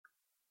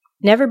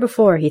Never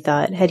before, he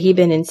thought, had he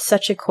been in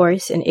such a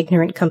coarse and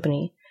ignorant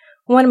company.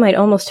 One might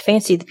almost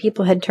fancy the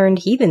people had turned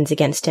heathens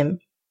against him.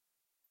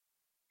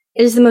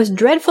 It is the most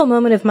dreadful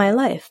moment of my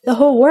life. The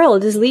whole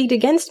world is leagued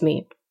against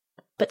me.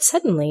 But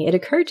suddenly it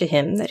occurred to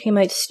him that he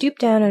might stoop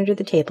down under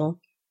the table,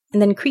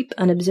 and then creep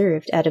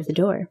unobserved out of the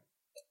door.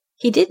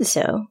 He did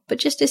so, but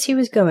just as he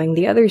was going,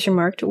 the others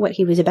remarked what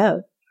he was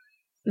about.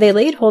 They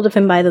laid hold of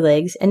him by the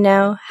legs, and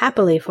now,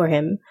 happily for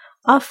him,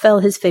 off fell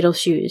his fatal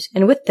shoes,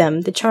 and with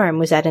them the charm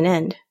was at an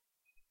end.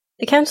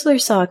 The councillor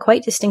saw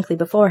quite distinctly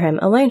before him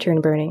a lantern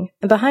burning,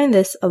 and behind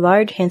this a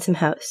large handsome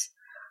house.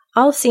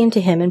 All seemed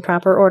to him in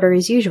proper order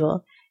as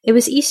usual. It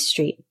was East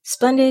Street,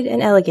 splendid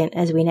and elegant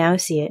as we now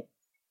see it.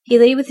 He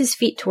lay with his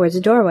feet towards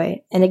the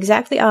doorway, and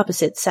exactly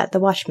opposite sat the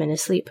watchman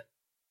asleep.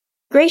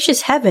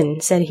 "Gracious heaven!"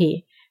 said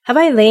he. "Have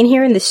I lain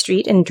here in the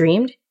street and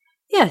dreamed?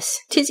 Yes,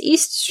 'tis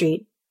East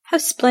Street. How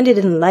splendid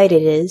and light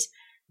it is!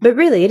 But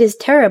really it is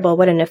terrible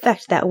what an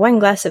effect that one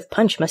glass of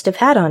punch must have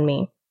had on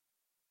me."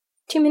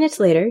 2 minutes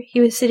later, he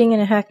was sitting in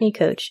a hackney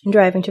coach and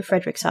driving to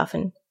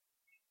Frederikshafen.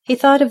 He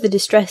thought of the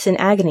distress and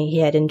agony he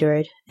had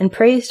endured, and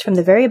praised from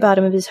the very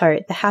bottom of his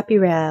heart the happy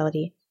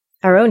reality,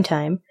 our own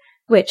time,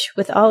 which,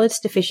 with all its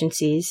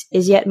deficiencies,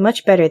 is yet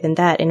much better than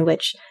that in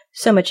which,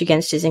 so much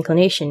against his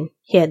inclination,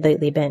 he had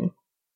lately been.